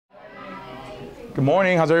Good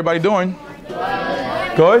morning. How's everybody doing?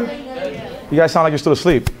 Good? You guys sound like you're still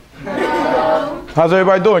asleep. How's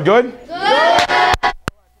everybody doing? Good?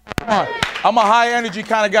 Come on. I'm a high energy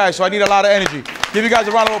kind of guy, so I need a lot of energy. Give you guys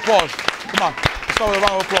a round of applause. Come on. Let's start with a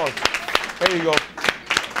round of applause. There you go.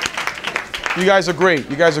 You guys are great.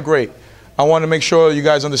 You guys are great. I want to make sure you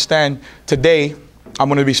guys understand today I'm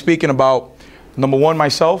going to be speaking about, number one,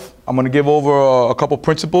 myself. I'm going to give over a couple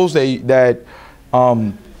principles that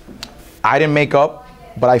I didn't make up,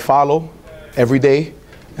 but I follow every day.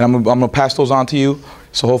 And I'm going to pass those on to you.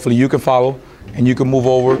 So hopefully you can follow and you can move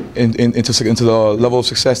over into the level of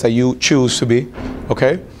success that you choose to be.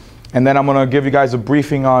 Okay? And then I'm going to give you guys a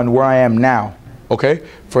briefing on where I am now. Okay?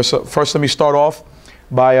 First let me start off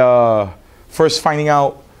by first finding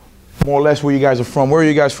out more or less where you guys are from. Where are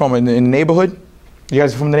you guys from? In the neighborhood? You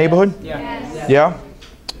guys are from the neighborhood? Yes. Yeah?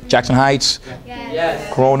 Jackson Heights?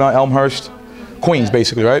 Yes. Corona, Elmhurst? Queens,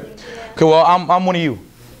 basically, right? Okay, well, I'm one of you.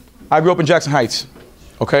 I grew up in Jackson Heights.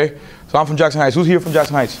 Okay? So I'm from Jackson Heights. Who's here from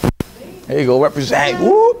Jackson Heights? There you go. Represent.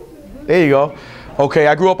 Woo! There you go. Okay,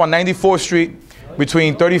 I grew up on 94th Street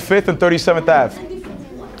between 35th and 37th Ave.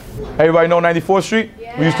 Everybody know 94th Street?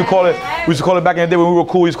 Yeah. We used to call it back in the day when we were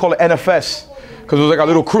cool, we used to call it NFS. Because it was like a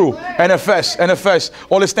little crew. NFS.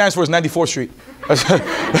 All it stands for is 94th Street.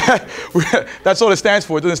 That's all it stands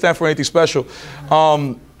for. It doesn't stand for anything special.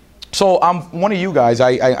 So I'm one of you guys.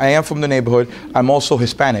 I am from the neighborhood. I'm also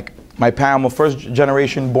Hispanic. I'm a first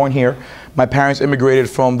generation born here. My parents immigrated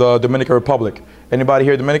from the Dominican Republic. Anybody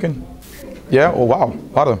here Dominican? Yeah? Oh, wow.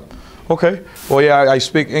 A lot of them. Okay. Well, yeah, I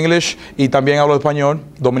speak English y también hablo español,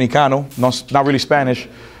 dominicano, not really Spanish.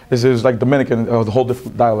 This is like Dominican, the whole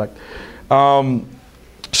different dialect.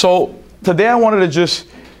 So today I wanted to just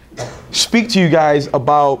speak to you guys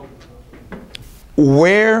about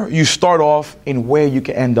where you start off and where you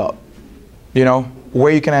can end up. You know,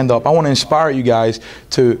 where you can end up. I want to inspire you guys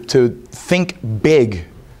to think big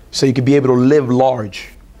so you can be able to live large.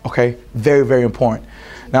 Okay? Very, very important.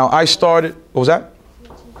 Now, I started, what was that?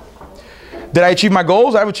 Did I achieve my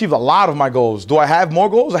goals? I've achieved a lot of my goals. Do I have more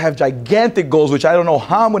goals? I have gigantic goals, which I don't know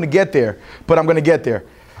how I'm going to get there, but I'm going to get there.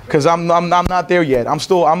 Because I'm not there yet. I'm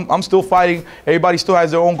still fighting. Everybody still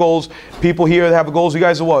has their own goals. People here that have goals. You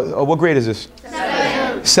guys are what? What grade is this?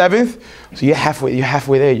 Seventh. So you're halfway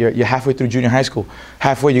there. You're halfway through junior high school.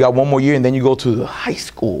 Halfway. You got one more year, and then you go to the high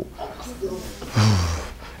school.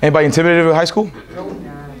 Anybody intimidated with high school?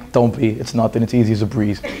 Don't be. It's nothing. It's easy as a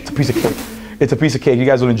breeze. It's a piece of cake. It's a piece of cake. You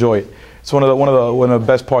guys will enjoy it. It's one of the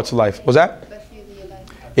best parts of life. Was that? Best years of your life.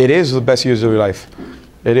 It is the best years of your life.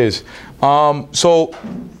 It is. So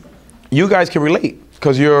you guys can relate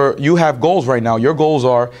because you have goals right now. Your goals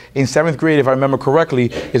are in 7th grade, if I remember correctly,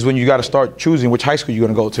 is when you got to start choosing which high school you're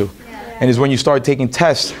going to go to, and is when you start taking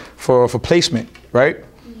tests for placement, right?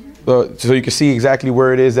 So you can see exactly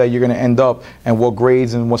where it is that you're going to end up and what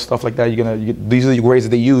grades and what stuff like that these are the grades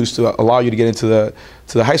that they use to allow you to get into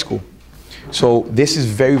the high school. So this is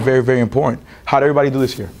very, very, very important. How did everybody do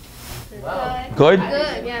this year? Good?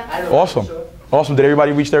 Good, yeah. Awesome. Awesome. Did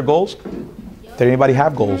everybody reach their goals? Did anybody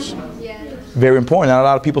have goals? Yeah. Very important. Not a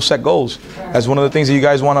lot of people set goals. That's one of the things that you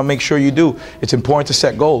guys want to make sure you do. It's important to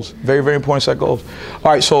set goals. Very, very important to set goals.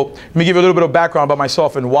 All right, so let me give you a little bit of background about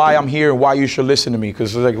myself and why I'm here and why you should listen to me.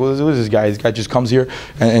 Because it's like, who is this guy? This guy just comes here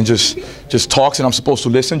and just talks and I'm supposed to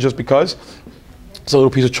listen just because. It's a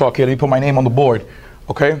little piece of chalk here. Let me put my name on the board.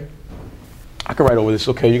 Okay? I can write over this.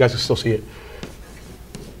 Okay, you guys can still see it.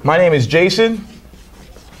 My name is Jason.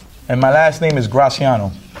 And my last name is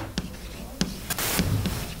Graciano.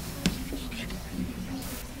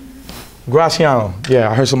 Graciano. Yeah,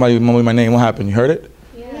 I heard somebody mumbling my name. What happened? You heard it?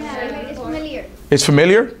 Yeah, it's familiar. It's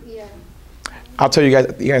familiar? Yeah. I'll tell you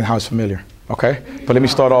guys how it's familiar. Okay? But let me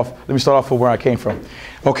start off with where I came from.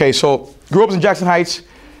 Okay, so grew up in Jackson Heights.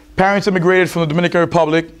 Parents immigrated from the Dominican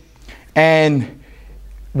Republic. And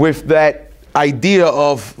with that idea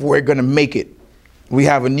of we're going to make it. We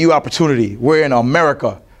have a new opportunity. We're in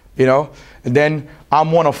America. You know, and then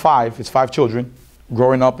I'm one of 5. It's 5 children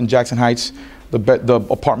growing up in Jackson Heights. The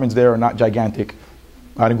apartments there are not gigantic.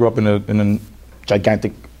 I didn't grow up in a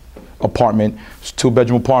gigantic apartment. It's a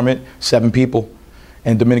 2-bedroom apartment, 7 people.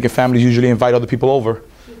 And Dominican families usually invite other people over,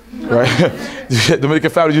 right?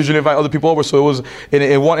 Dominican families usually invite other people over. So it was in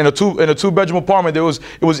a 2-bedroom apartment. It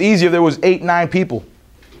was easier if there was 8, 9 people.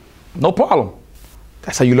 No problem.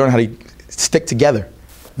 That's how you learn how to stick together.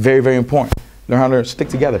 Very, very important. Learn how to stick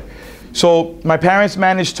together. So my parents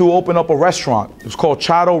managed to open up a restaurant. It was called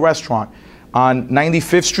Chado Restaurant on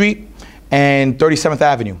 95th Street and 37th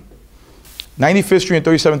Avenue. 95th Street and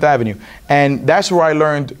 37th Avenue. And that's where I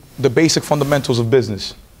learned the basic fundamentals of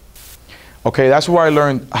business. Okay, that's where I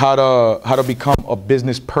learned how to become a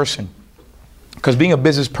business person. Because being a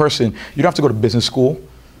business person, you don't have to go to business school.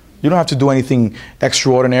 You don't have to do anything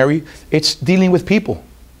extraordinary. It's dealing with people.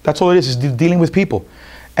 That's all it is dealing with people.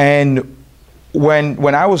 And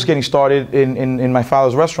when I was getting started in my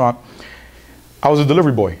father's restaurant, I was a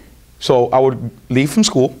delivery boy. So I would leave from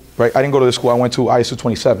school, right? I didn't go to the school. I went to ISU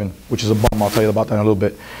 27, which is a bum. I'll tell you about that in a little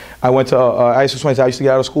bit. I went to ISU 27. I used to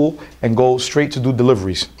get out of school and go straight to do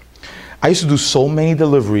deliveries. I used to do so many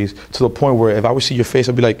deliveries to the point where if I would see your face,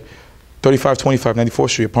 I'd be like, 3525 94th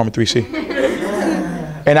Street, apartment 3C.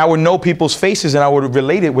 And I would know people's faces and I would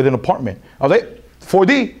relate it with an apartment. I was like,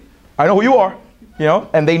 4D, I know who you are, you know,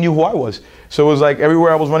 and they knew who I was. So it was like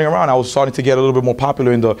everywhere I was running around, I was starting to get a little bit more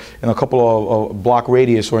popular in a couple of block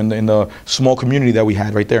radius or in the small community that we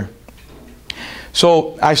had right there.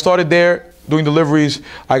 So I started there doing deliveries.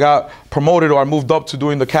 I got promoted, or I moved up to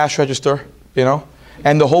doing the cash register, you know,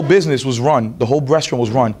 and the whole business was run, the whole restaurant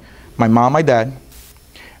was run. My mom, my dad,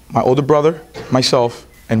 my older brother, myself,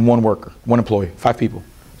 and one worker, one employee, 5 people.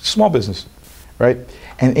 Small business, right?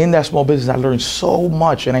 And in that small business, I learned so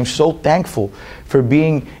much, and I'm so thankful for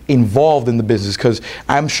being involved in the business, because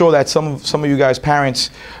I'm sure that some of you guys' parents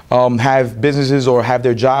have businesses or have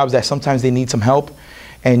their jobs that sometimes they need some help,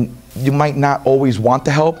 and you might not always want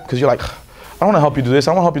to help because you're like, I don't want to help you do this,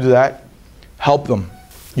 I don't want to help you do that. Help them.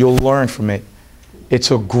 You'll learn from it. It's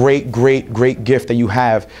a great, great, great gift that you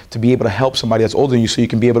have to be able to help somebody that's older than you, so you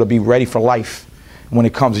can be able to be ready for life when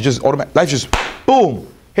it comes. It just automatic. Life just boom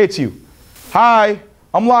hits you. Hi,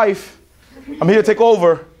 I'm life. I'm here to take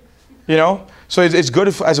over. You know, so it's good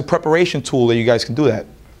as a preparation tool that you guys can do that.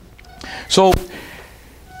 So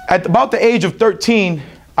at about the age of 13,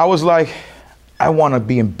 I was like, I want to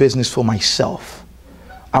be in business for myself.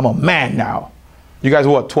 I'm a man now. You guys are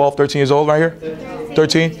what, 12, 13 years old right here?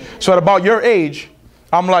 13. So at about your age,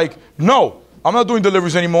 I'm like, no, I'm not doing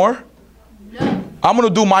deliveries anymore. No. I'm going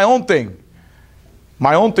to do my own thing.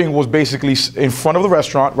 My own thing was basically in front of the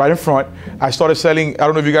restaurant, right in front. I started selling, I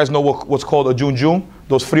don't know if you guys know what's called a Jun Jun,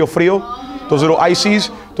 those frio frio, those little ices,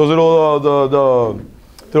 those little, the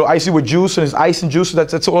little icy with juice, and it's ice and juice.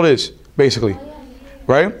 That's all it is, basically,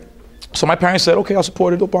 right? So my parents said, okay, I'll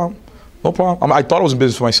support it, no problem. No problem. I thought I was in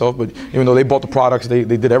business for myself, but even though they bought the products, they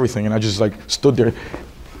did everything, and I just like stood there.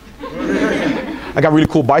 I got really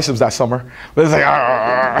cool biceps that summer. But it's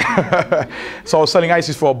like, so I was selling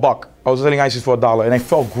ices for $1. I was selling ices for $1, and I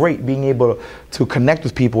felt great being able to connect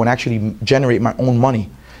with people and actually generate my own money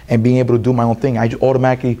and being able to do my own thing. I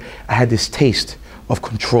had this taste of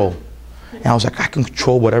control, and I was like, I can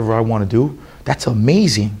control whatever I want to do. That's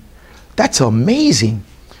amazing. That's amazing.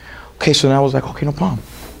 Okay, so then I was like, okay, no problem.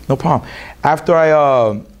 No problem. After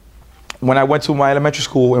when I went to my elementary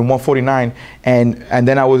school in 149, and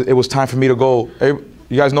then it was time for me to go.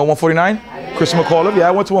 You guys know 149? Chris McCullough? Yeah,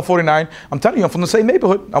 I went to 149. I'm telling you, I'm from the same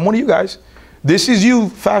neighborhood. I'm one of you guys. This is you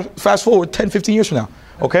fast forward 10, 15 years from now.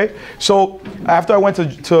 Okay? So after I went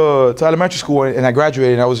to elementary school and I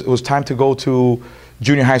graduated, it was time to go to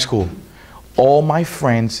junior high school. All my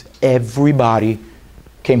friends, everybody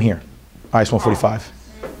came here. IS 145.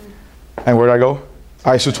 And where did I go?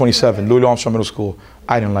 ISU 27, Louis Armstrong Middle School.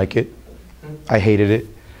 I didn't like it. I hated it.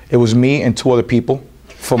 It was me and 2 other people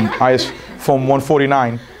from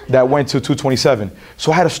 149 that went to 227.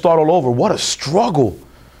 So I had to start all over. What a struggle.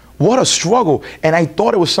 What a struggle. And I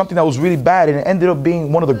thought it was something that was really bad, and it ended up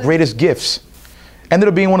being one of the greatest gifts. Ended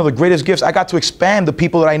up being one of the greatest gifts. I got to expand the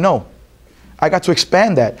people that I know. I got to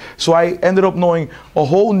expand that. So I ended up knowing a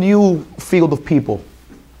whole new field of people,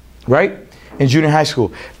 right? In junior high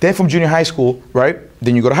school. Then from junior high school, right,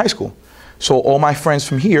 then you go to high school. So all my friends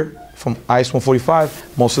from here, from IS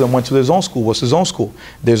 145, most of them went to their zone school. What's the zone school?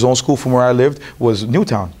 Their zone school from where I lived was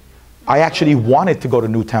Newtown. I actually wanted to go to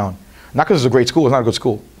Newtown. Not because it's a great school, it's not a good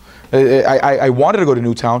school. I wanted to go to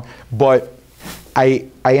Newtown, but I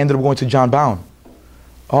ended up going to John Bound.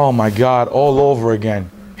 Oh my God, all over again.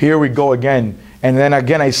 Here we go again. And then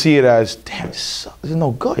again I see it as, damn, this is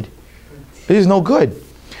no good. This is no good.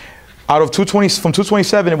 Out of from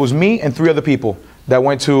 227, it was me and 3 other people that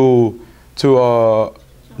went to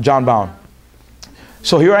John Bound.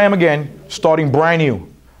 So here I am again, starting brand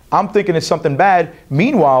new. I'm thinking it's something bad.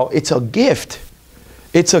 Meanwhile, it's a gift.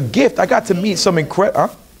 It's a gift. I got to meet some incredible.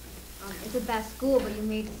 Huh? It's a bad school, but you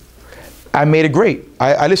made it. I made it great.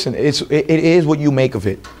 I listen. It is what you make of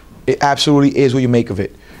it. It absolutely is what you make of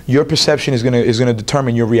it. Your perception is gonna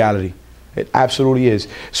determine your reality. It absolutely is.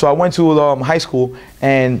 So I went to high school,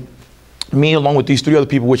 and me along with these 3 other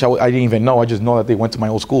people, which I didn't even know. I just know that they went to my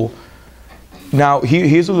old school. Now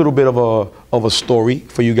here's a little bit of a story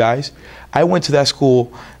for you guys. I went to that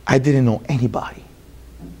school. I didn't know anybody.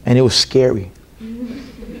 And it was scary.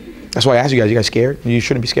 That's why I asked you guys scared? You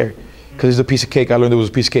shouldn't be scared. Because it's a piece of cake. I learned it was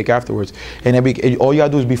a piece of cake afterwards. And all you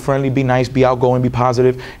gotta do is be friendly, be nice, be outgoing, be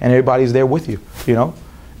positive, and everybody's there with you, you know?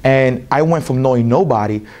 And I went from knowing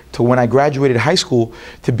nobody to when I graduated high school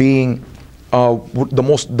to being one of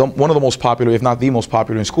the most popular, if not the most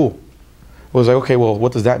popular in school. I was like, okay, well,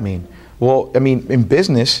 what does that mean? Well, I mean, in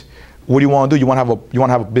business, what do you want to do? You want to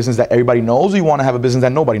have a business that everybody knows, or you want to have a business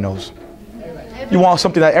that nobody knows? You want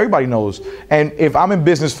something that everybody knows. And if I'm in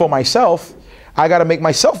business for myself, I got to make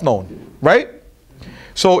myself known, right?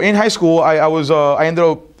 So in high school, I ended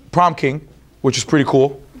up prom king, which is pretty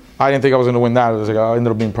cool. I didn't think I was going to win that. I was like, I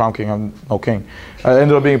ended up being prom king. I'm no king. I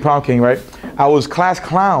ended up being prom king, right? I was class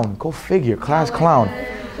clown. Go figure, class clown.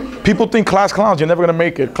 People think class clowns, you're never going to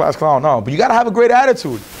make it, class clown. No, but you got to have a great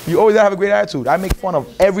attitude. You always got to have a great attitude. I make fun of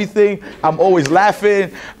everything. I'm always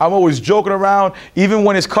laughing. I'm always joking around. Even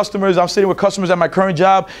when it's customers, I'm sitting with customers at my current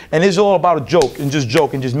job, and it's all about a joke and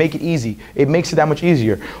just make it easy. It makes it that much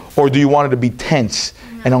easier. Or do you want it to be tense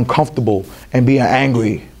and uncomfortable and be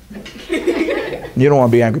angry? You don't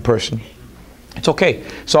want to be an angry person. It's okay.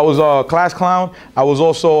 So I was a class clown. I was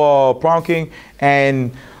also prom king.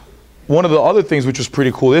 And one of the other things which was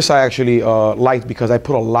pretty cool, this I actually liked because I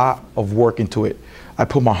put a lot of work into it. I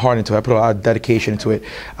put my heart into it. I put a lot of dedication into it.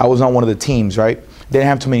 I was on one of the teams, right? They didn't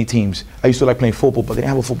have too many teams. I used to like playing football, but they didn't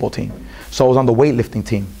have a football team. So I was on the weightlifting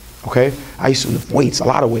team, okay? I used to lift weights, a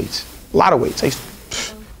lot of weights. I used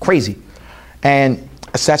to, crazy. And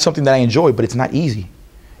that's something that I enjoy, but it's not easy.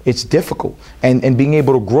 It's difficult. And being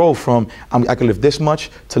able to grow from, I can lift this much,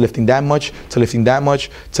 to lifting that much, to lifting that much,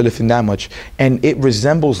 to lifting that much. And it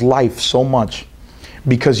resembles life so much.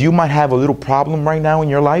 Because you might have a little problem right now in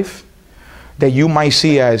your life that you might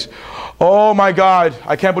see as, oh my God,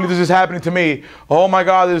 I can't believe this is happening to me. Oh my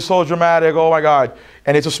God, this is so dramatic, oh my God.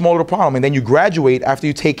 And it's a small little problem. And then you graduate after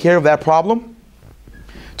you take care of that problem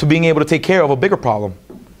to being able to take care of a bigger problem.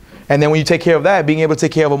 And then when you take care of that, being able to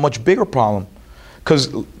take care of a much bigger problem.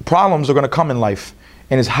 Because problems are going to come in life,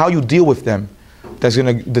 and it's how you deal with them that's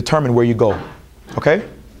going to determine where you go. Okay?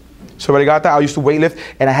 So everybody got that? I used to weightlift,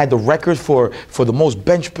 and I had the record for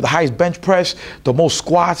the highest bench press, the most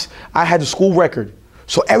squats. I had the school record.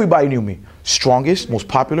 So everybody knew me. Strongest, most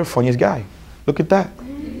popular, funniest guy. Look at that.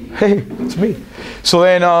 Hey, it's me. So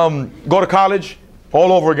then go to college,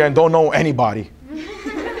 all over again, don't know anybody.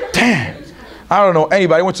 Damn. I don't know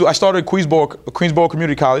anybody. I started at Queensboro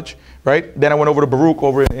Community College, right? Then I went over to Baruch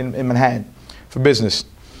over in Manhattan for business.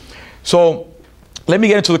 So let me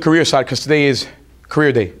get into the career side because today is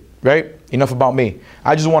career day, right? Enough about me.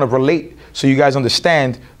 I just want to relate so you guys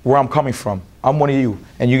understand where I'm coming from. I'm one of you,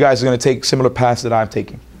 and you guys are going to take similar paths that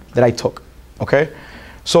I took, okay?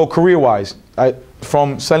 So career-wise,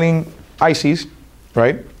 from selling ices,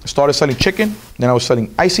 right? I started selling chicken, then I was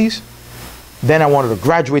selling ices. Then I wanted to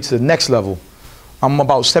graduate to the next level. I'm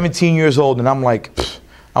about 17 years old, and I'm like,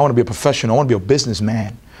 I want to be a professional. I want to be a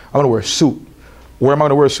businessman. I want to wear a suit. Where am I going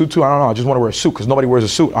to wear a suit to? I don't know. I just want to wear a suit because nobody wears a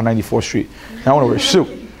suit on 94th Street. And I want to wear a suit.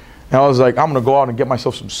 And I was like, I'm going to go out and get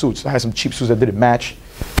myself some suits. I had some cheap suits that didn't match.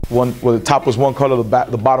 Well, the top was one color,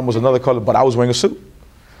 the bottom was another color, but I was wearing a suit.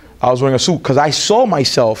 I was wearing a suit because I saw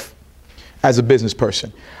myself as a business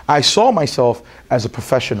person. I saw myself as a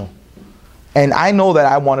professional. And I know that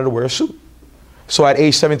I wanted to wear a suit. So at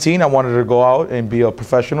age 17, I wanted to go out and be a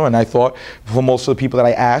professional, and I thought for most of the people that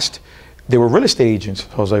I asked, they were real estate agents. So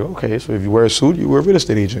I was like, okay, so if you wear a suit, you were a real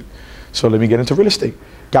estate agent. So let me get into real estate.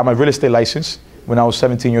 Got my real estate license when I was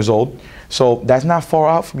 17 years old. So that's not far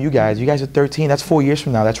out from you guys. You guys are 13, that's 4 years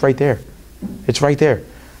from now. That's right there. It's right there.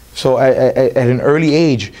 So at an early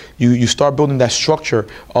age, you start building that structure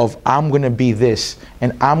of I'm going to be this,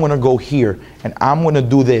 and I'm going to go here, and I'm going to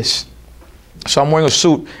do this. So I'm wearing a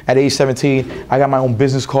suit at age 17. I got my own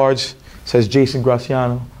business cards. It says Jason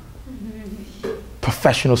Graciano,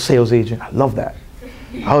 professional sales agent. I love that.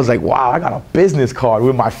 I was like, wow, I got a business card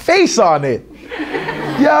with my face on it.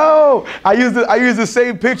 Yo, I used the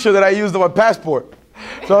same picture that I used on my passport.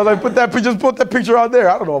 So I was like, just put that picture out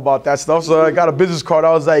there. I don't know about that stuff. So I got a business card.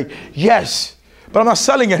 I was like, yes. But I'm not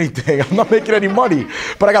selling anything. I'm not making any money.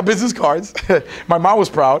 But I got business cards. My mom was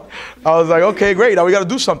proud. I was like, okay, great. Now we got to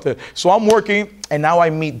do something. So I'm working, and now I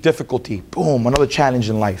meet difficulty. Boom, another challenge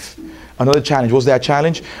in life. Another challenge. What's that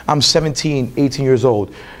challenge? I'm 17, 18 years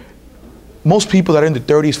old. Most people that are in their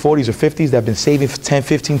 30s, 40s, or 50s that have been saving for 10,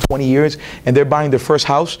 15, 20 years, and they're buying their first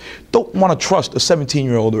house, don't want to trust a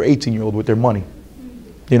 17-year-old or 18-year-old with their money.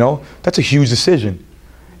 You know, that's a huge decision.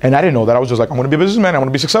 And I didn't know that. I was just like, I'm going to be a businessman. I'm going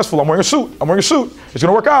to be successful. I'm wearing a suit. I'm wearing a suit. It's going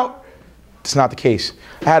to work out. It's not the case.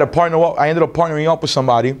 I ended up partnering up with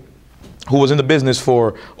somebody who was in the business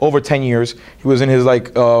for over 10 years. He was in his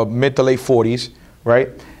like mid to late 40s, right?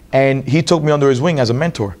 And he took me under his wing as a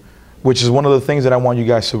mentor, which is one of the things that I want you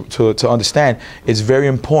guys to understand. It's very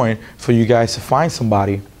important for you guys to find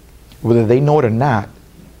somebody, whether they know it or not,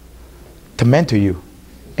 to mentor you.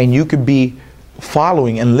 And you could be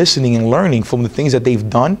following and listening and learning from the things that they've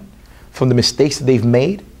done, from the mistakes that they've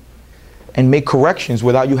made, and make corrections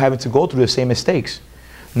without you having to go through the same mistakes.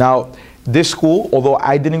 Now, this school, although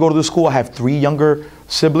I didn't go to the school, I have 3 younger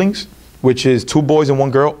siblings, which is 2 boys and 1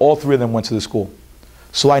 girl. All 3 of them went to the school.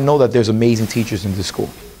 So I know that there's amazing teachers in this school.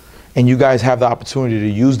 And you guys have the opportunity to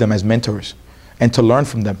use them as mentors and to learn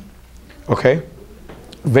from them, okay?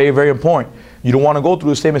 Very, very important. You don't want to go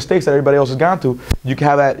through the same mistakes that everybody else has gone through. You can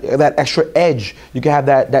have that extra edge. You can have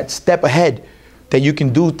that step ahead, that you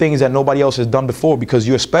can do things that nobody else has done before because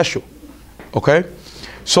you're special, okay?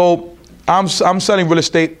 So I'm selling real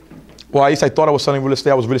estate. Well, at least I thought I was selling real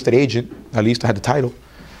estate. I was a real estate agent. At least I had the title.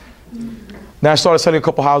 Then I started selling a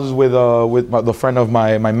couple houses with the friend of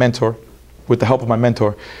my mentor, with the help of my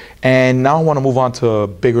mentor. And now I want to move on to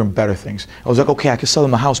bigger and better things. I was like, okay, I can sell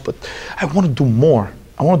them a house, but I want to do more.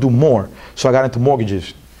 I want to do more. So I got into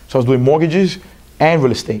mortgages. So I was doing mortgages and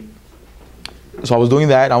real estate. So I was doing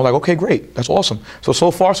that, and I was like, okay, great. That's awesome.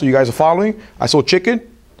 So far, so you guys are following. I sold chicken.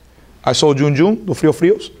 I sold June, the Frio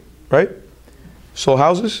Frios, right? Sold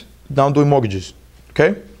houses. Now I'm doing mortgages,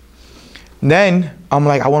 okay? And then I'm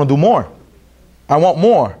like, I want to do more. I want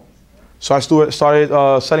more. So I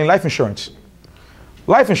started selling life insurance.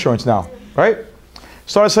 Life insurance now, right?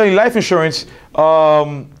 Started selling life insurance.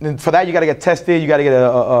 And for that, you got to get tested. You got to get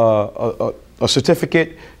a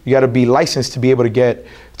certificate. You got to be licensed to be able to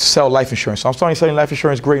sell life insurance. So I'm starting selling life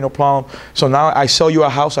insurance. Great, no problem. So now I sell you a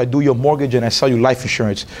house. I do your mortgage, and I sell you life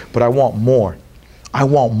insurance. But I want more. I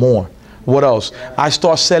want more. What else? I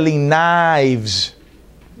start selling knives.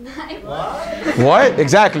 What?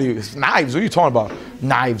 Exactly. It's knives. What are you talking about?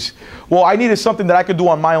 Knives. Well, I needed something that I could do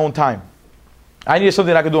on my own time. I needed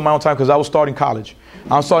something I could do on my own time because I was starting college.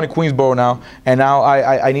 I'm starting Queensboro now, and now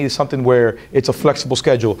I needed something where it's a flexible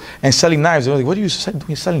schedule. And selling knives, I was like, what are you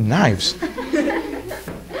doing selling knives?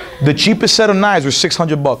 The cheapest set of knives were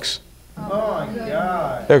 $600. Oh my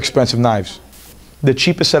God. They're expensive knives. The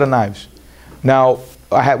cheapest set of knives. Now,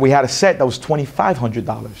 we had a set that was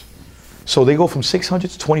 $2,500. So they go from $600 to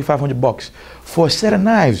 $2,500 for a set of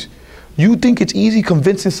knives. You think it's easy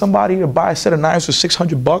convincing somebody to buy a set of knives for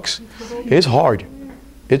 $600? It's hard.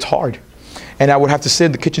 It's hard. And I would have to sit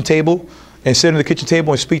at the kitchen table and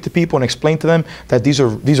speak to people and explain to them that these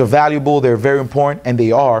are valuable, they're very important, and they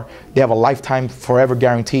have a lifetime forever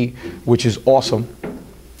guarantee, which is awesome.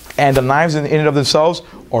 And the knives in and of themselves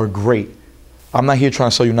are great. I'm not here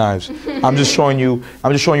trying to sell you knives. I'm just showing you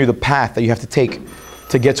the path that you have to take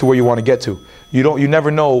to get to where you want to get to. You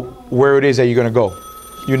never know where it is that you're going to go.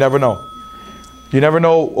 You never know. You never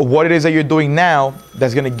know what it is that you're doing now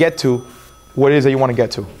that's going to get to what it is that you want to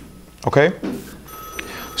get to. Okay?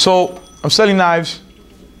 So I'm selling knives,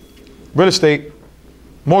 real estate,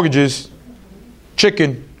 mortgages,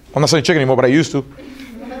 chicken. I'm not selling chicken anymore, but I used to.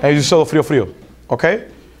 I used to sell frio. Okay?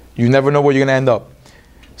 You never know where you're going to end up.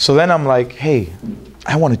 So then I'm like, hey,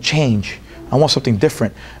 I want to change. I want something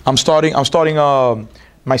different. I'm starting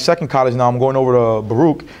my second college now. I'm going over to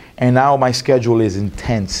Baruch, and now my schedule is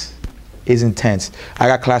intense. I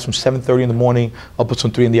got class from 7:30 in the morning up until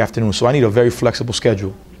 3 in the afternoon. So I need a very flexible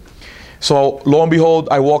schedule. So lo and behold,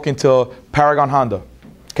 I walk into Paragon Honda.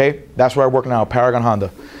 Okay, that's where I work now, Paragon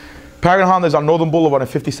Honda. Paragon Honda is on Northern Boulevard on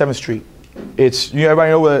 57th Street. It's,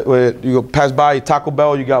 everybody know where you go pass by Taco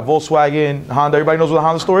Bell, you got Volkswagen, Honda. Everybody knows where the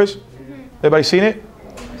Honda store is? Everybody seen it?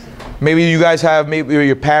 Maybe you guys have, maybe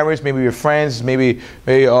your parents, maybe your friends, maybe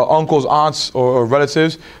uncles, aunts, or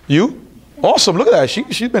relatives. You? Awesome, look at that.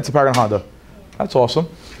 She's been to Paragon Honda. That's awesome.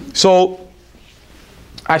 So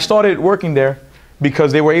I started working there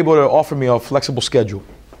because they were able to offer me a flexible schedule.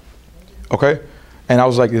 Okay? And I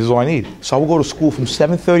was like, this is all I need. So I would go to school from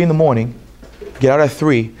 7:30 in the morning, get out at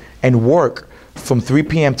 3, and work from 3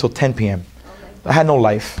 p.m. till 10 p.m. I had no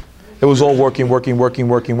life. It was all working. But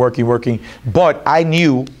I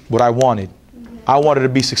knew what I wanted. I wanted to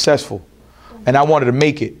be successful. And I wanted to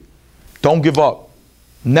make it. Don't give up.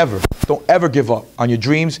 Never. Don't ever give up on your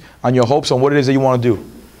dreams, on your hopes, on what it is that you want to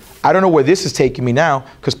do. I don't know where this is taking me now,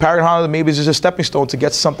 because Paragon Honda maybe is just a stepping stone to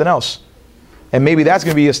get to something else. And maybe that's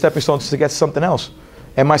going to be a stepping stone to get to something else.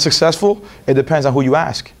 Am I successful? It depends on who you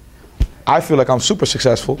ask. I feel like I'm super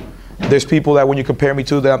successful. There's people that when you compare me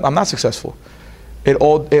to, that I'm not successful. It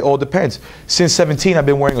all depends. Since 17, I've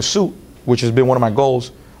been wearing a suit, which has been one of my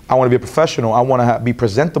goals. I want to be a professional. I want to be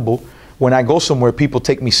presentable. When I go somewhere, people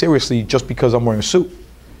take me seriously just because I'm wearing a suit.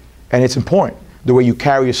 And it's important, the way you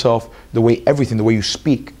carry yourself, the way everything, the way you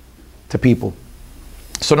speak to people.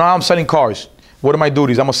 So now I'm selling cars. What are my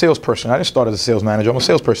duties? I'm a salesperson. I didn't start as a sales manager. I'm a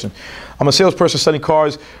salesperson. I'm a salesperson selling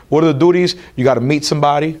cars. What are the duties? You got to meet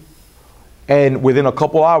somebody. And within a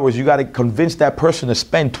couple hours, you got to convince that person to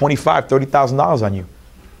spend $25,000, $30,000 on you.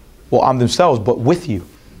 Well, on themselves, but with you.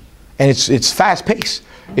 And it's fast paced.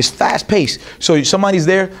 It's fast paced. So somebody's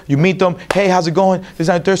there, you meet them. Hey, how's it going? This,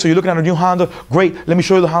 that, and third. So you're looking at a new Honda. Great. Let me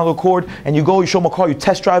show you the Honda Accord. And you go, you show them a car, you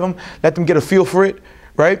test drive them, let them get a feel for it.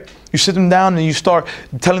 Right? You sit them down and you start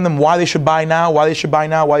telling them why they should buy now, why they should buy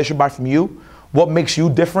now, why they should buy from you. What makes you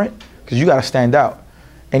different? Because you got to stand out.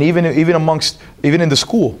 And even in the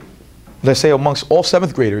school, let's say amongst all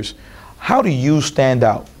 7th graders, how do you stand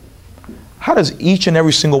out? How does each and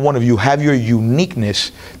every single one of you have your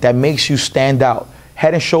uniqueness that makes you stand out,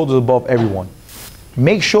 head and shoulders above everyone?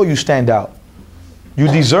 Make sure you stand out. You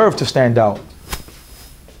deserve to stand out.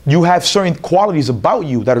 You have certain qualities about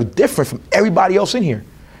you that are different from everybody else in here.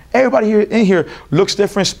 Everybody here in here looks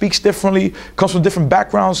different, speaks differently, comes from different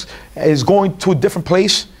backgrounds, is going to a different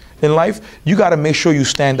place in life. You got to make sure you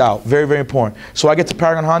stand out. Very, very important. So I get to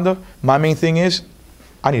Paragon Honda. My main thing is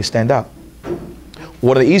I need to stand out.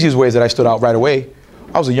 One of the easiest ways that I stood out right away,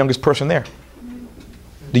 I was the youngest person there.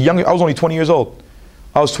 I was only 20 years old.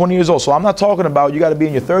 I was 20 years old. So I'm not talking about you got to be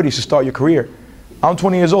in your 30s to start your career. I'm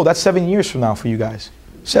 20 years old. That's 7 years from now for you guys.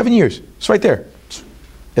 7 years. It's right there.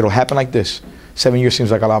 It'll happen like this. 7 years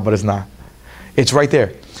seems like a lot, but it's not. It's right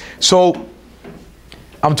there. So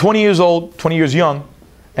I'm 20 years old, 20 years young,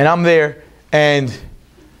 and I'm there, and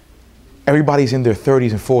everybody's in their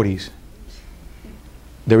 30s and 40s.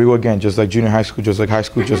 There we go again, just like junior high school, just like high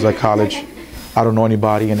school, just like college. I don't know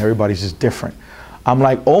anybody, and everybody's just different. I'm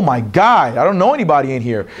like, oh my God, I don't know anybody in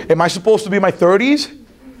here. Am I supposed to be in my 30s?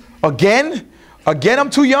 Again? Again,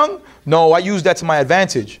 I'm too young? No, I use that to my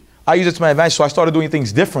advantage. I use it to my advantage, so I started doing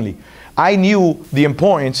things differently. I knew the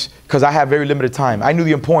importance, because I have very limited time, I knew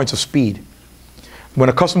the importance of speed. When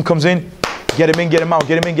a customer comes in, get him in, get him out,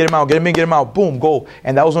 get him in, get him out, get him in, get him out, boom, go.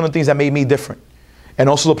 And that was one of the things that made me different. And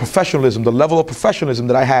also the professionalism, the level of professionalism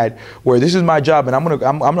that I had, where this is my job, and I'm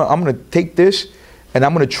gonna take this, and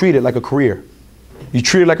I'm gonna treat it like a career. You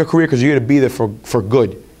treat it like a career because you're gonna be there for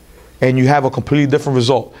good, and you have a completely different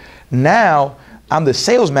result. Now, I'm the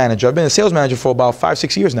sales manager. I've been a sales manager for about 5,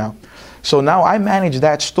 6 years now. So now I manage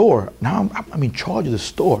that store. Now I'm in charge of the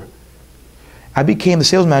store. I became the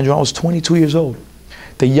sales manager when I was 22 years old.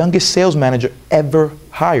 The youngest sales manager ever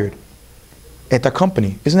hired at the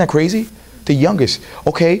company. Isn't that crazy? The youngest.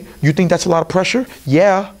 Okay, you think that's a lot of pressure?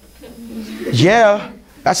 Yeah. Yeah,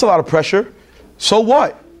 that's a lot of pressure. So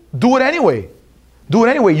what? Do it anyway. Do it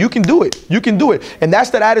anyway. You can do it. You can do it. And that's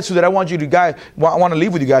that attitude that I want you to guys, I want to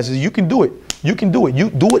leave with you guys, is you can do it. You can do it.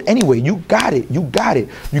 You do it anyway. You got it. You got it.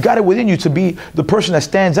 You got it within you to be the person that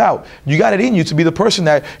stands out. You got it in you to be the person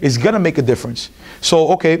that is going to make a difference. So,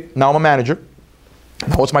 okay, now I'm a manager.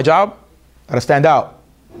 Now what's my job? I got to stand out.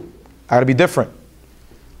 I got to be different.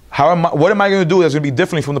 What am I going to do that's going to be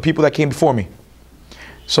different from the people that came before me?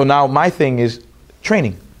 So now my thing is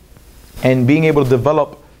training and being able to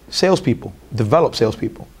develop salespeople.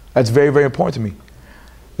 That's very, very important to me.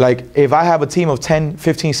 Like, if I have a team of 10,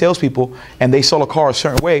 15 salespeople and they sell a car a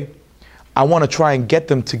certain way, I want to try and get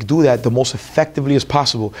them to do that the most effectively as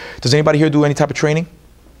possible. Does anybody here do any type of training?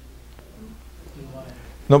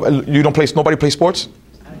 No, you don't play, nobody plays sports?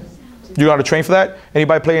 You know how to train for that?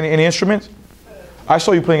 Anybody play any instruments? I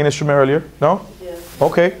saw you playing an instrument earlier. No? Yeah.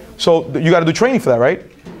 Okay. So you got to do training for that, right?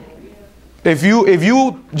 If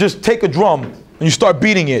you just take a drum and you start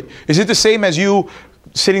beating it, is it the same as you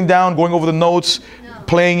sitting down, going over the notes,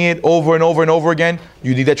 playing it over and over and over again?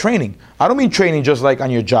 You need that training. I don't mean training just like on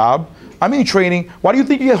your job. I mean training. Why do you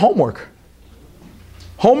think you get homework?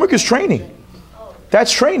 Homework is training.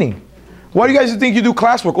 That's training. Why do you guys think you do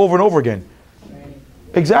classwork over and over again?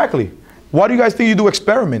 Exactly. Why do you guys think you do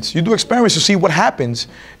experiments? You do experiments to see what happens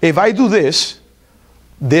if I do this,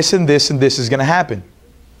 this and this and this is going to happen.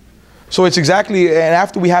 So it's exactly, and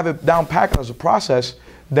after we have it down packed as a process,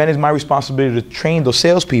 then it's my responsibility to train those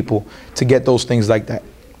salespeople to get those things like that.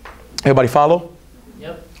 Everybody follow?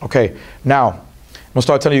 Yep. Okay. Now, I'm going to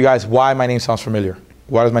start telling you guys why my name sounds familiar.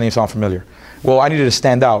 Why does my name sound familiar? Well, I needed to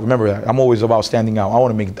stand out. Remember that. I'm always about standing out. I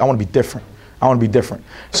want to be different. I want to be different.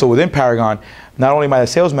 So within Paragon, not only am I the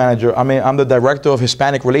sales manager, I'm the director of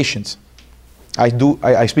Hispanic relations.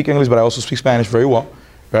 I speak English, but I also speak Spanish very well,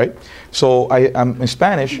 right? So I'm in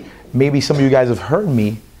Spanish. Maybe some of you guys have heard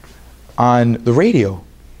me on the radio.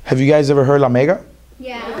 Have you guys ever heard La Mega?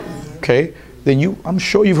 Yeah. Okay. Then I'm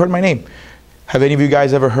sure you've heard my name. Have any of you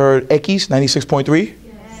guys ever heard X 96.3?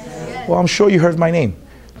 Yes. Well, I'm sure you heard my name.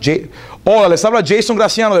 Hola, les habla Jason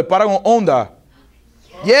Graciano de Paragon Honda.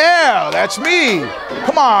 Yeah, that's me.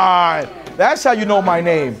 Come on. That's how you know my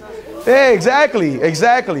name. Hey,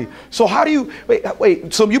 exactly. So how do you,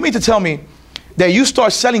 wait, so you mean to tell me that you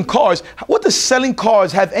start selling cars? What does selling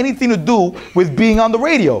cars have anything to do with being on the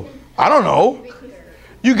radio? I don't know.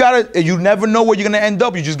 You never know where you're going to end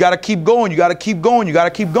up. You just got to keep going. You got to keep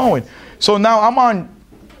going. So now I'm on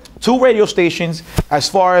 2 radio stations as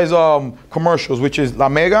far as commercials, which is La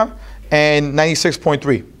Mega and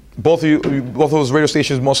 96.3. Both of those radio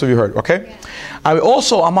stations, most of you heard, okay? I'm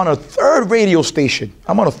on a 3rd radio station.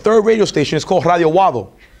 It's called Radio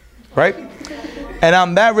Wado, right? And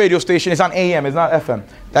on that radio station, it's on AM, it's not FM.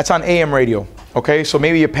 That's on AM radio, okay? So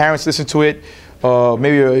maybe your parents listen to it,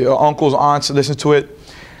 maybe your uncles, aunts listen to it.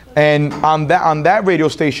 And on that radio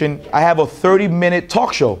station, I have a 30-minute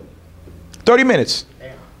talk show. 30 minutes.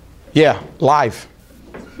 Yeah, live.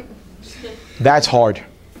 That's hard.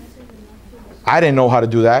 I didn't know how to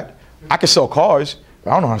do that. I could sell cars,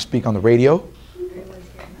 but I don't know how to speak on the radio.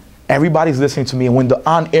 Everybody's listening to me, and when the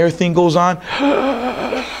on-air thing goes on,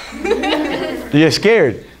 you're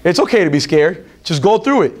scared. It's okay to be scared. Just go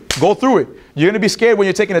through it. You're going to be scared when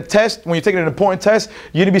you're taking a test, when you're taking an important test.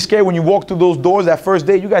 You're going to be scared when you walk through those doors that first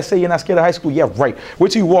day. You guys say you're not scared of high school. Yeah, right.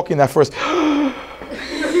 Wait till you walk in that first.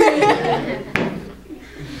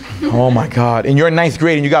 Oh my God. And you're in 9th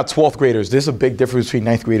grade and you got 12th graders. There's a big difference between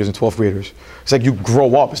 9th graders and 12th graders. It's like you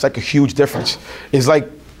grow up. It's like a huge difference. It's like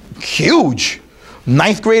huge.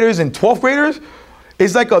 9th graders and 12th graders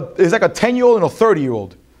is like a 10-year-old and a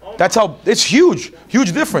 30-year-old. That's how, it's huge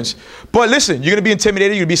difference. But listen, you're going to be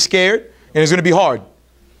intimidated, you're going to be scared, and it's going to be hard.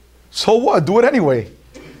 So what? Do it anyway.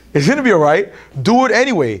 It's going to be all right. Do it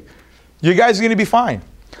anyway. You guys are going to be fine.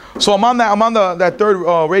 So I'm on that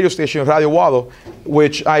 3rd radio station, Radio Wado,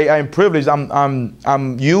 which I am privileged.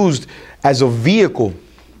 I'm used as a vehicle.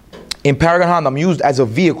 In Paragon Honda, I'm used as a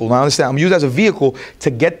vehicle. Now understand, I'm used as a vehicle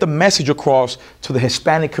to get the message across to the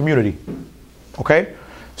Hispanic community. Okay?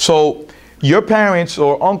 So your parents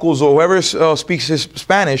or uncles or whoever speaks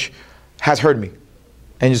Spanish has heard me.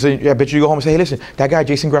 And you say, yeah, I bet you go home and say, hey, listen, that guy,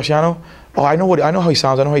 Jason Graciano, oh, I know how he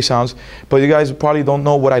sounds, but you guys probably don't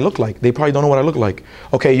know what I look like. They probably don't know what I look like.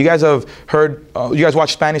 Okay, you guys have heard, you guys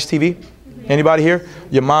watch Spanish TV? Anybody here?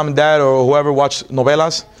 Your mom and dad or whoever watch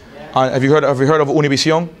novelas? Have you heard of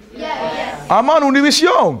Univision? Yes. I'm on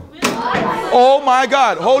Univision. Oh my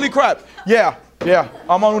God, holy crap. Yeah,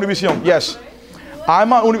 I'm on Univision, yes.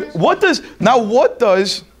 I'm on Univision. What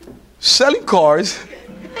does selling cars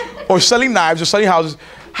or selling knives or selling houses,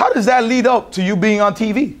 how does that lead up to you being on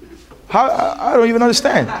TV? How? I don't even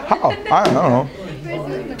understand. How? I don't know.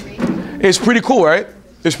 It's pretty cool, right?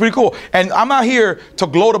 It's pretty cool. And I'm not here to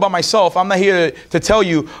gloat about myself. I'm not here to tell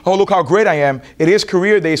you, oh, look how great I am. It is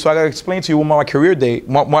career day, so I got to explain to you what my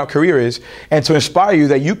career is, and to inspire you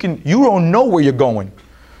that you don't know where you're going.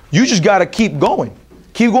 You just got to keep going.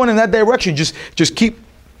 Keep going in that direction. Just keep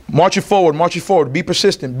marching forward, be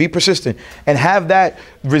persistent, and have that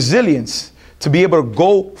resilience to be able to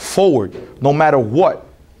go forward no matter what,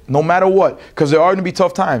 because there are going to be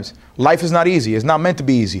tough times. Life is not easy. It's not meant to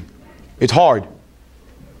be easy. It's hard.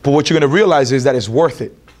 But what you're going to realize is that it's worth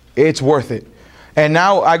it. It's worth it. And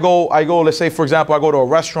now I go, let's say, for example, I go to a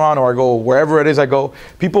restaurant or I go wherever it is I go,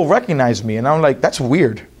 people recognize me. And I'm like, that's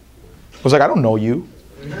weird. I was like, I don't know you.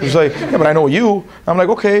 It's like, yeah, but I know you. I'm like,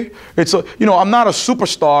 okay. It's I'm not a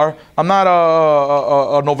superstar. I'm not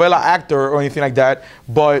a novela actor or anything like that.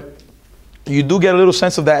 But you do get a little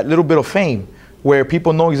sense of that little bit of fame where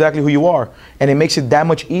people know exactly who you are. And it makes it that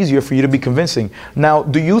much easier for you to be convincing. Now,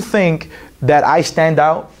 do you think that I stand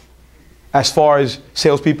out as far as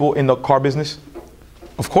salespeople in the car business?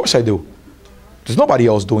 Of course I do. There's nobody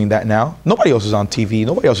else doing that now. Nobody else is on TV.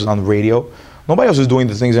 Nobody else is on the radio. Nobody else is doing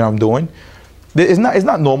the things that I'm doing. It's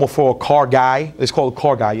not normal for a car guy. It's called a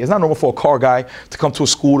car guy. It's not normal for a car guy to come to a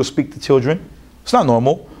school to speak to children. It's not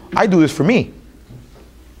normal. I do this for me.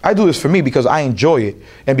 I do this for me because I enjoy it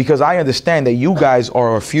and because I understand that you guys are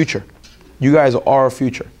our future. You guys are our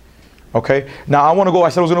future. Okay? Now I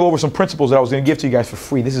said I was going to go over some principles that I was going to give to you guys for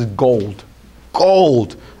free. This is gold.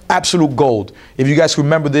 Gold. Absolute gold. If you guys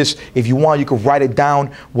remember this, if you want, you can write it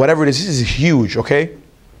down. Whatever it is, this is huge, okay?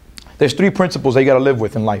 There's 3 principles that you got to live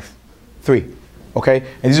with in life. 3. Okay?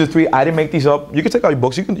 And these are 3. I didn't make these up. You can take out your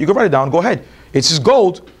books. You can write it down. Go ahead. It's just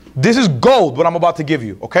gold. This is gold, what I'm about to give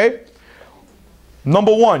you, okay?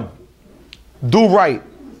 Number 1, do right.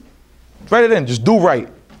 Write it in. Just do right.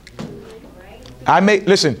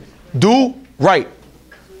 Listen, do right.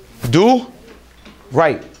 Do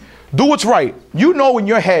right. Do what's right. You know in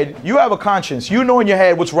your head, you have a conscience. You know in your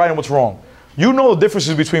head what's right and what's wrong. You know the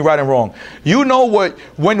differences between right and wrong. You know what,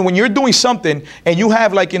 when you're doing something and you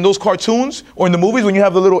have, like in those cartoons or in the movies, when you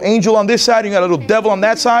have the little angel on this side and you got a little devil on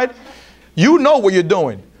that side, you know what you're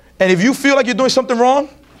doing. And if you feel like you're doing something wrong,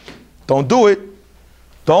 don't do it.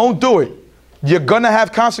 Don't do it. You're going to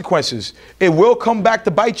have consequences. It will come back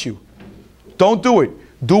to bite you. Don't do it.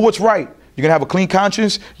 Do what's right. You're going to have a clean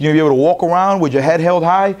conscience. You're going to be able to walk around with your head held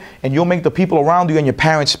high, and you'll make the people around you and your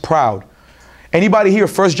parents proud. Anybody here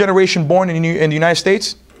first generation born in the United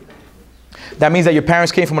States? That means that your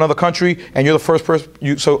parents came from another country and you're the first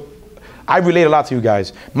person. So I relate a lot to you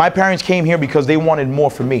guys. My parents came here because they wanted more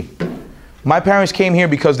for me. My parents came here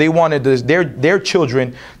because they wanted their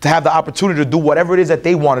children to have the opportunity to do whatever it is that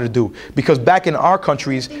they wanted to do. Because back in our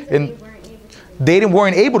countries, they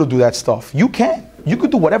weren't able to do that stuff. You can. You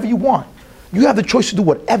could do whatever you want. You have the choice to do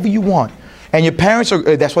whatever you want. And your parents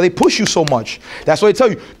are, that's why they push you so much. That's why they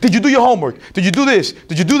tell you, did you do your homework? Did you do this?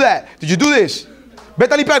 Did you do that? Did you do this?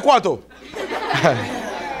 Vete a limpiar el cuarto.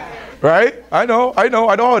 Right? I know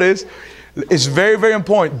how it is. It's very, very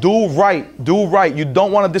important. Do right. Do right. You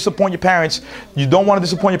don't want to disappoint your parents. You don't want to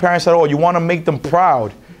disappoint your parents at all. You want to make them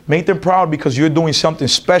proud. Make them proud because you're doing something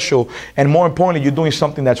special. And more importantly, you're doing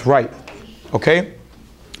something that's right. Okay?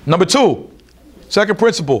 Number 2, second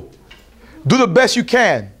principle. Do the best you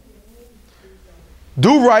can.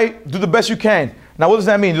 Do right, do the best you can. Now, what does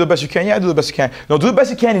that mean? Do the best you can? Yeah, do the best you can. No, do the best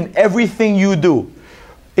you can in everything you do.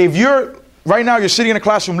 If right now you're sitting in a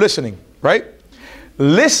classroom listening, right?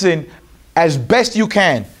 Listen as best you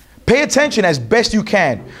can. Pay attention as best you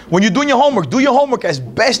can. When you're doing your homework, do your homework as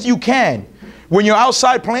best you can. When you're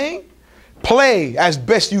outside playing, play as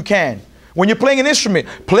best you can. When you're playing an instrument,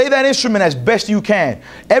 play that instrument as best you can.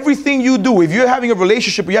 Everything you do, if you're having a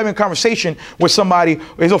relationship or you're having a conversation with somebody,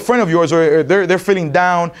 or is a friend of yours, or they're feeling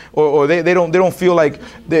down, or they don't feel like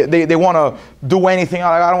they want to do anything.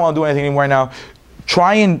 I don't want to do anything right now.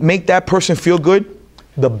 Try and make that person feel good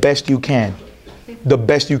the best you can. The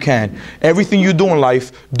best you can. Everything you do in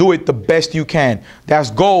life, do it the best you can.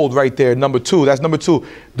 That's gold right there, number 2. That's number 2.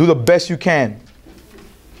 Do the best you can.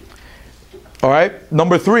 All right?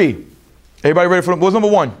 Number 3. Everybody ready for what's number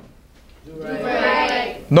 1? Do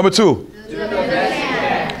right. Number 2? Do the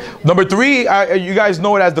best. Number 3, you guys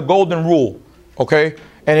know it as the golden rule, okay?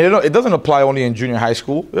 And it doesn't apply only in junior high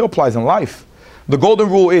school. It applies in life. The golden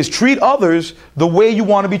rule is treat others the way you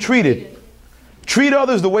want to be treated. Treat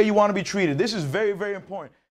others the way you want to be treated. This is very, very important.